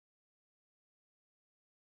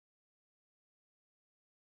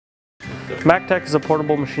Mactech is a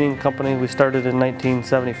portable machining company. We started in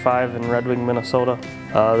 1975 in Red Wing, Minnesota.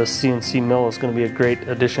 This CNC mill is going to be a great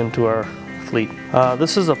addition to our fleet.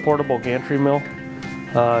 This is a portable gantry mill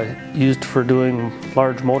used for doing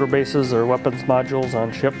large motor bases or weapons modules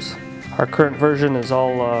on ships. Our current version is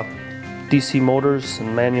all DC motors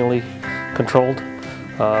and manually controlled.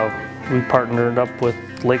 We partnered up with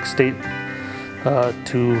Lake State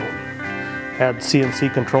to add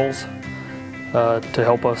CNC controls to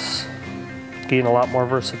help us gain a lot more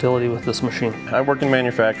versatility with this machine. I work in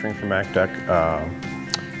manufacturing for Mactech.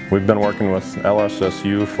 We've been working with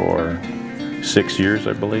LSSU for 6 years,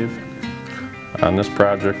 I believe. On this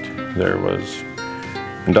project there was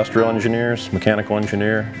industrial engineers, mechanical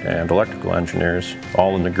engineer, and electrical engineers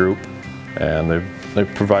all in the group, and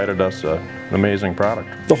they've provided us an amazing product.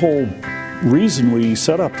 The whole reason we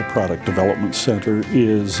set up the Product Development Center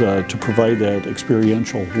is to provide that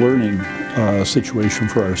experiential learning situation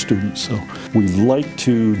for our students. So we like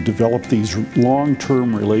to develop these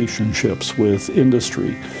long-term relationships with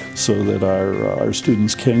industry so that our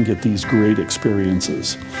students can get these great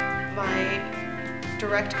experiences. My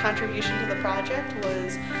direct contribution to the project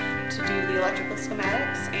was to do the electrical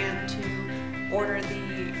schematics and to order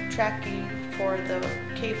the tracking for the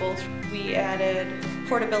cables. We added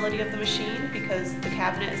portability of the machine because the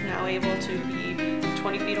cabinet is now able to be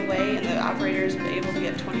 20 feet away and the operator is able to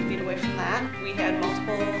get 20 feet away from that. We had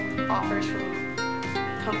multiple offers from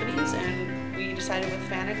companies and we decided with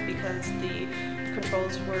FANUC because the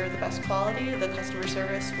controls were the best quality, the customer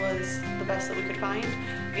service was the best that we could find,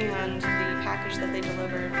 and the package that they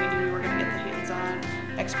delivered, we knew we were going to get the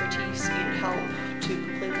hands-on expertise and help to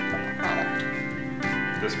complete the product.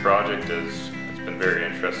 This project it's been very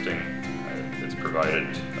interesting. It's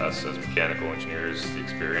provided us as mechanical engineers the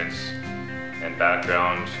experience and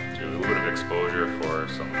background to a little bit of exposure for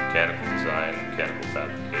some mechanical design and mechanical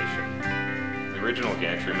fabrication. The original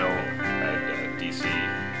gantry mill had DC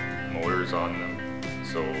motors on them,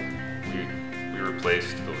 so we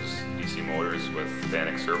replaced those DC motors with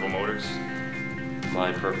FANUC servo motors.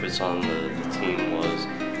 My purpose on the team was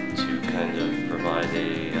to kind of provide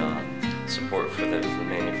a support for the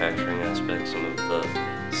manufacturing aspects, some of the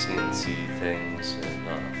CNC things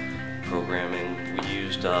and programming. We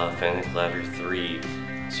used FANUC Ladder 3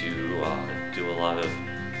 to do a lot of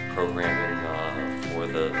programming for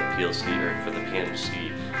the PLC or for the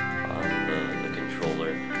PMC on the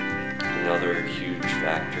controller. Another huge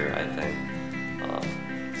factor, I think,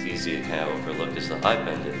 it's easy to kind of overlook, is the high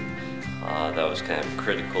pendant. That was kind of a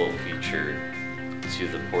critical feature to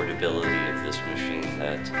the portability of this machine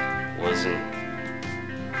that wasn't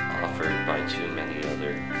offered by too many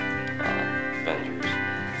other vendors.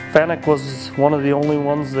 FANUC was one of the only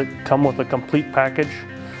ones that come with a complete package,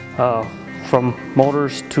 from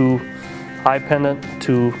motors to eye pendant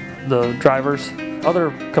to the drivers.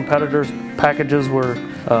 Other competitors' packages were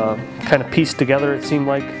kind of pieced together, it seemed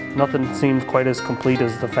like. Nothing seemed quite as complete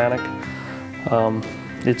as the FANUC.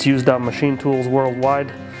 It's used on machine tools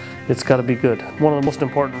worldwide. It's got to be good. One of the most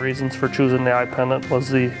important reasons for choosing the eye pendant was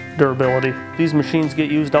the durability. These machines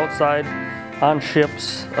get used outside, on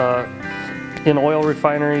ships, in oil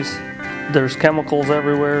refineries. There's chemicals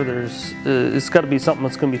everywhere. It's got to be something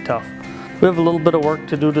that's going to be tough. We have a little bit of work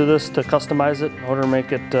to do to this to customize it in order to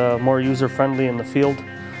make it more user-friendly in the field.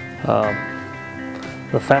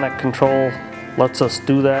 The FANUC control lets us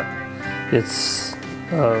do that. It's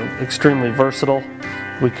extremely versatile.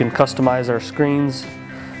 We can customize our screens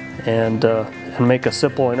and make a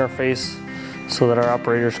simple interface so that our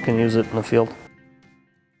operators can use it in the field.